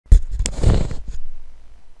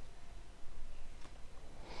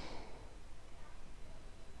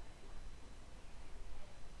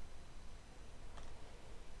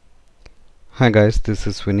Hi guys, this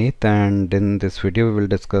is Vineet, and in this video we will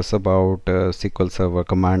discuss about SQL Server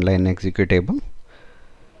command line executable,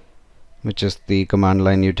 which is the command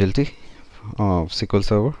line utility of SQL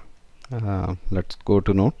Server. Let's go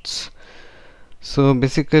to notes. So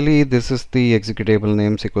basically this is the executable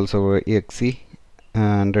name SQL Server.exe,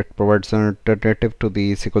 and it provides an alternative to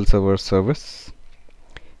the SQL Server service,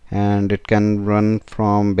 and it can run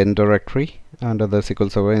from bin directory under the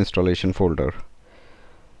SQL Server installation folder.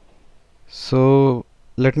 So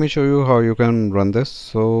let me show you how you can run this.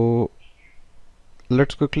 So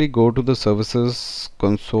let's quickly go to the services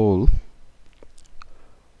console.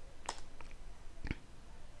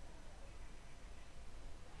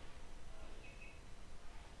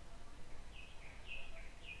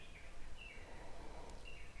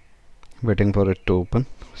 Waiting for it to open.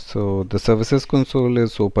 So the services console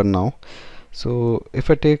is open now. So if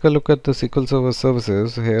I take a look at the SQL Server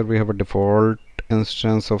services, here we have a default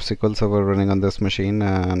instance of SQL Server running on this machine,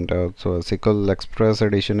 and so a SQL Express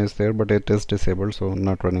edition is there, but it is disabled, so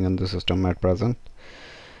not running on the system at present.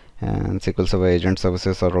 And SQL Server agent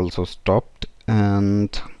services are also stopped.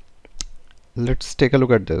 And let's take a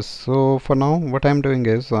look at this. So for now what I'm doing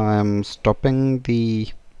is I am stopping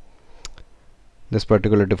this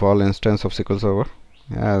particular default instance of SQL Server,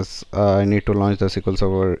 as I need to launch the SQL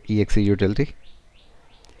Server exe utility.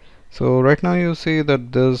 So right now you see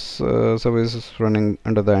that this service is running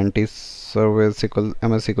under the anti-service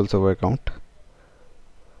MS SQL Server account.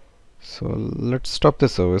 So let's stop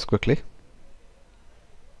this service quickly.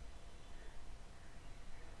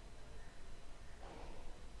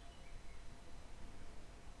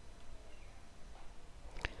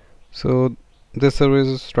 So this service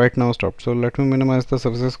is right now stopped. So let me minimize the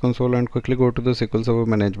services console and quickly go to the SQL Server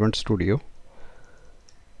Management Studio.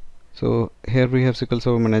 So here we have SQL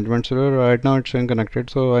Server Management Server. Right now it's showing connected,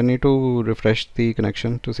 so I need to refresh the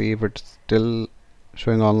connection to see if it's still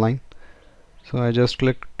showing online. So I just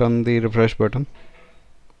clicked on the refresh button.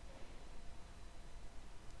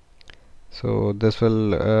 So this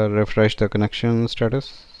will refresh the connection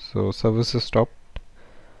status. So service is stopped.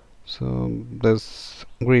 So this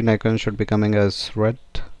green icon should be coming as red.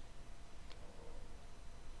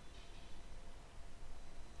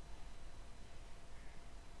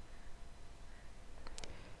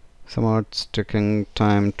 Somehow it's taking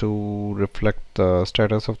time to reflect the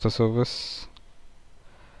status of the service.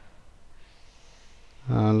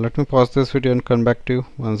 Let me pause this video and come back to you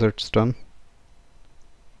once it's done.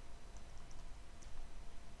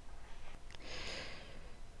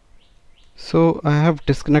 So I have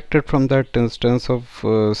disconnected from that instance of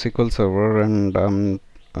SQL Server, and I'm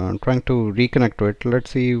trying to reconnect to it.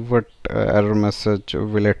 Let's see what error message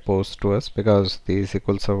will it post to us, because the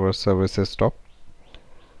SQL Server service is stopped.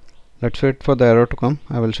 Let's wait for the error to come.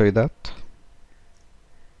 I will show you that.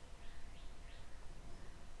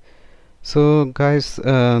 So guys,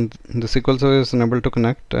 the SQL Server is unable to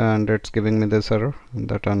connect, and it's giving me this error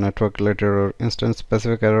that a network related or instance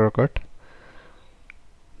specific error occurred.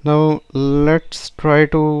 Now let's try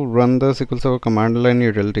to run the SQL Server command line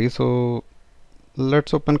utility. So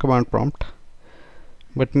let's open command prompt,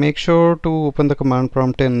 but make sure to open the command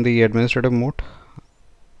prompt in the administrative mode.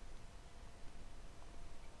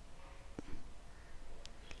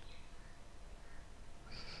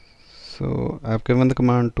 So I've given the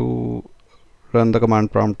command to run the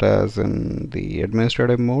command prompt as in the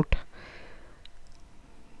administrative mode.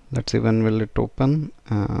 Let's see when will it open,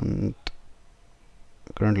 and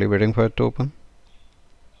currently waiting for it to open.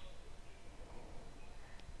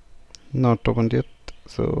 Not opened yet,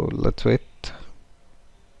 so let's wait.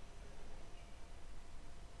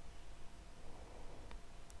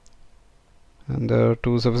 And there are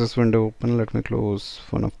two services window open. Let me close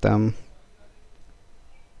one of them.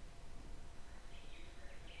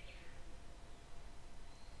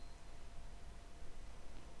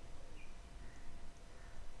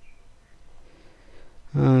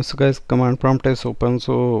 So guys, command prompt is open.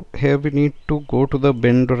 So here we need to go to the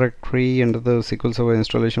bin directory under the SQL Server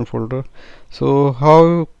installation folder. So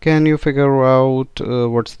how can you figure out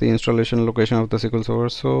what's the installation location of the SQL Server?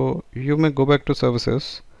 So you may go back to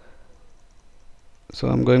services. So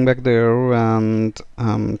I'm going back there and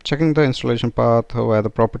I'm checking the installation path via the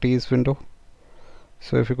properties window.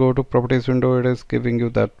 So if you go to properties window, it is giving you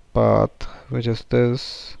that path, which is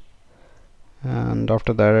this, and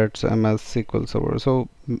after that it's MS SQL Server. So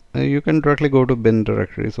you can directly go to bin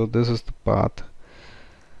directory. So this is the path.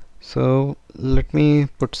 So let me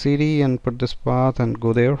put cd and put this path and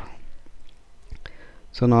go there.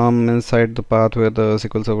 So now I'm inside the path where the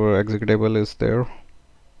SQL Server executable is there.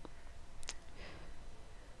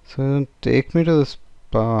 So take me to this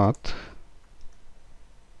path.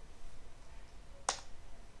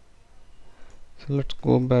 So let's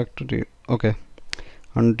go back to the okay.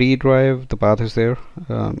 On D drive, the path is there.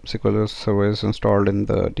 SQL Server is installed in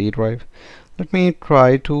the D drive. Let me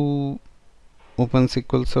try to open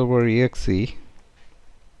SQL Server.exe.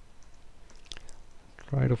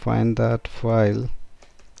 Try to find that file.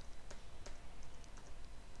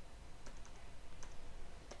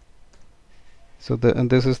 So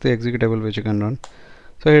this is the executable which you can run.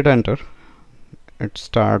 So hit enter. It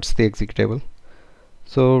starts the executable.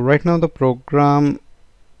 So right now the program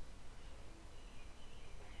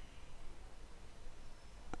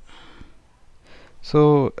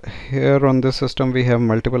so here on this system we have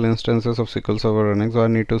multiple instances of SQL Server running, so I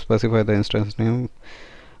need to specify the instance name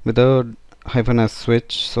with a -s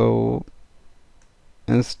switch. So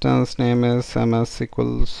instance name is MS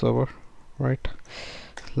SQL Server, right?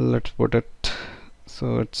 Let's put it.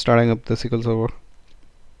 So it's starting up the SQL Server.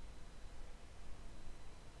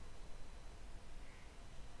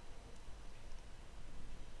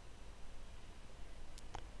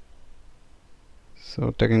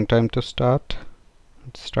 So taking time to start.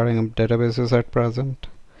 It's starting up databases at present.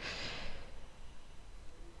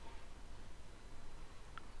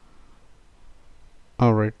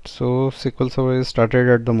 Alright, so SQL Server is started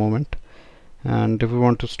at the moment, and if you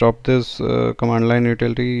want to stop this command line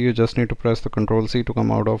utility, you just need to press the Ctrl C to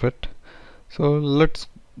come out of it. So let's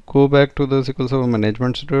go back to the SQL Server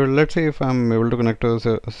management tutorial. Let's see if I'm able to connect to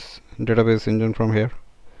the database engine from here.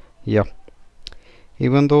 Yeah,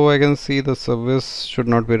 even though I can see the service should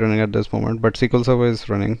not be running at this moment, but SQL Server is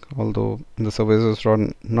running, although the service is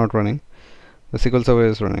not running. The SQL Server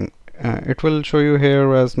is running. It will show you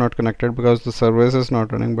here as not connected because the service is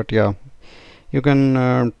not running, but yeah, you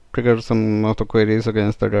can trigger some of the queries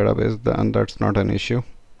against the database, and that's not an issue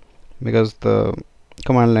because the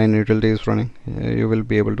command line utility is running. You will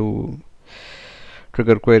be able to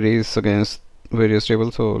trigger queries against various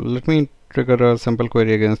tables. So let me trigger a simple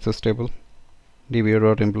query against this table,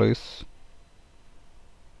 dbo.employees.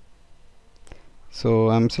 So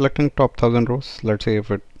I'm selecting top 1000 rows. Let's see if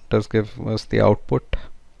it does give us the output.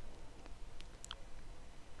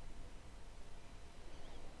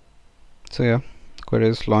 So yeah, query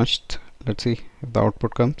is launched. Let's see if the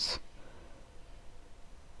output comes.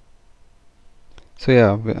 So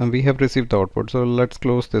yeah, we have received the output. So let's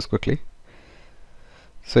close this quickly.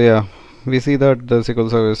 So yeah, we see that the SQL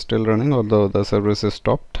Server is still running, although the service is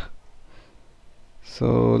stopped. So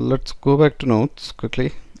let's go back to notes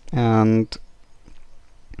quickly, and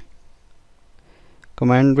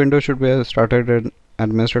command window should be started in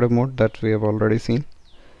administrative mode, that we have already seen.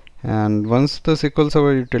 And once the SQL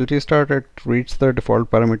Server utility starts, it reads the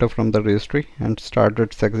default parameter from the registry and start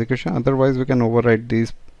its execution. Otherwise, we can override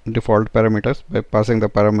these default parameters by passing the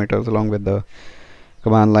parameters along with the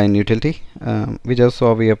command line utility. We just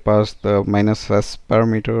saw we have passed the -s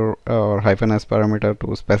parameter or -s parameter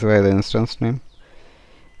to specify the instance name.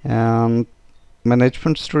 And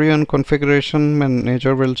management studio and configuration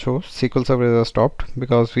manager will show SQL Server is stopped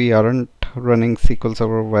because we aren't running SQL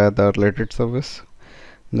Server via the related service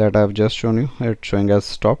that I've just shown you. It's showing as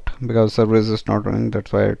stopped because service is not running,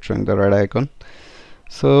 that's why it's showing the red icon.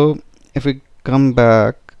 So if we come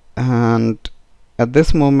back, and at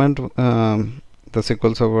this moment the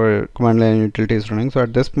SQL Server command line utility is running, so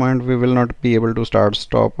at this point we will not be able to start,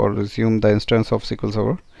 stop or resume the instance of SQL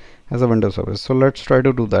Server as a Windows service. So let's try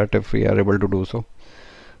to do that if we are able to do so.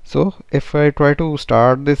 So if I try to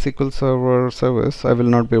start the SQL Server service, I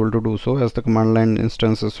will not be able to do so as the command line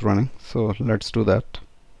instance is running. So let's do that.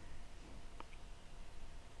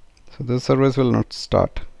 So this service will not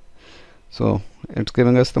start. So it's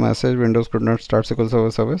giving us the message Windows could not start SQL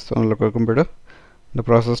Server service on local computer. The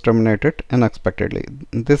process terminated unexpectedly.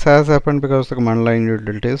 This has happened because the command line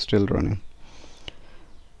utility is still running.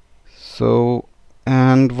 So,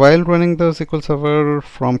 and while running the SQL Server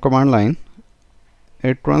from command line,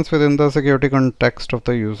 it runs within the security context of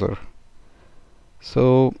the user.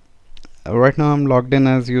 So right now I'm logged in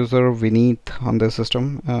as user Vineet on this system,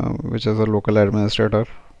 which is a local administrator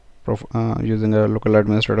using a local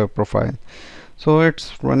administrator profile. So it's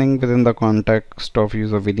running within the context of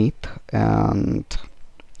user Vineet, and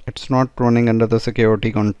it's not running under the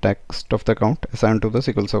security context of the account assigned to the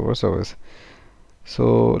SQL Server service.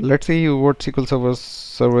 So let's see what SQL Server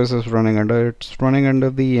service is running under. It's running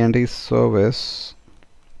under the anti-service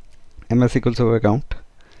MS SQL Server account.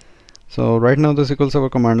 So right now the SQL Server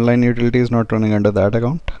command line utility is not running under that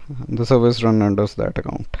account. The service run under that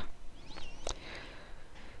account.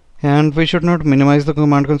 And we should not minimize the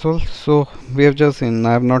command console. So we have just seen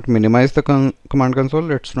I have not minimized the command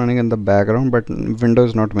console. It's running in the background, but window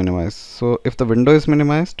is not minimized. So if the window is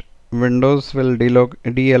minimized, Windows will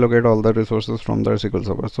deallocate all the resources from the SQL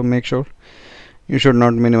Server. So make sure you should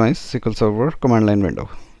not minimize SQL Server command line window,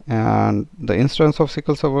 and the instance of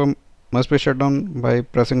SQL Server must be shut down by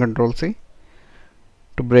pressing Ctrl C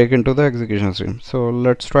to break into the execution stream. So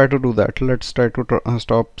let's try to do that. Let's try to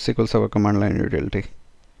stop SQL Server command line utility.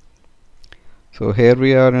 So here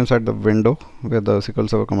we are inside the window where the SQL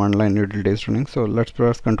Server command line utility is running. So let's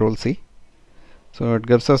press Ctrl C. So it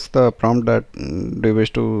gives us the prompt that do you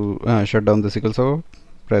wish to shut down the SQL Server?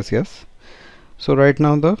 Press yes. So right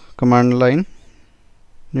now the command line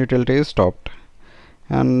utility is stopped,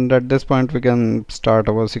 and at this point we can start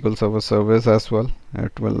our SQL Server service as well.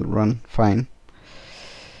 It will run fine.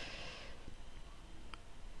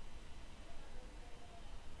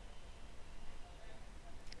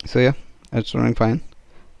 So yeah, it's running fine.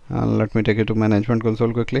 Let me take it to management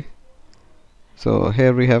console quickly. So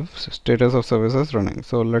here we have status of services running.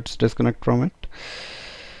 So let's disconnect from it.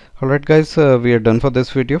 Alright guys, we are done for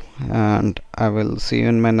this video, and I will see you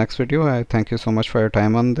in my next video. I thank you so much for your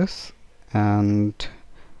time on this, and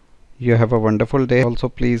you have a wonderful day. Also,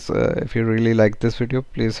 please, if you really like this video,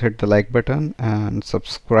 please hit the like button and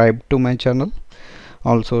subscribe to my channel.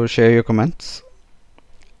 Also share your comments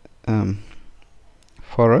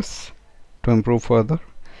for us to improve further,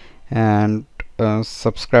 and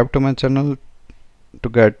subscribe to my channel to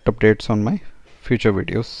get updates on my future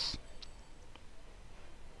videos.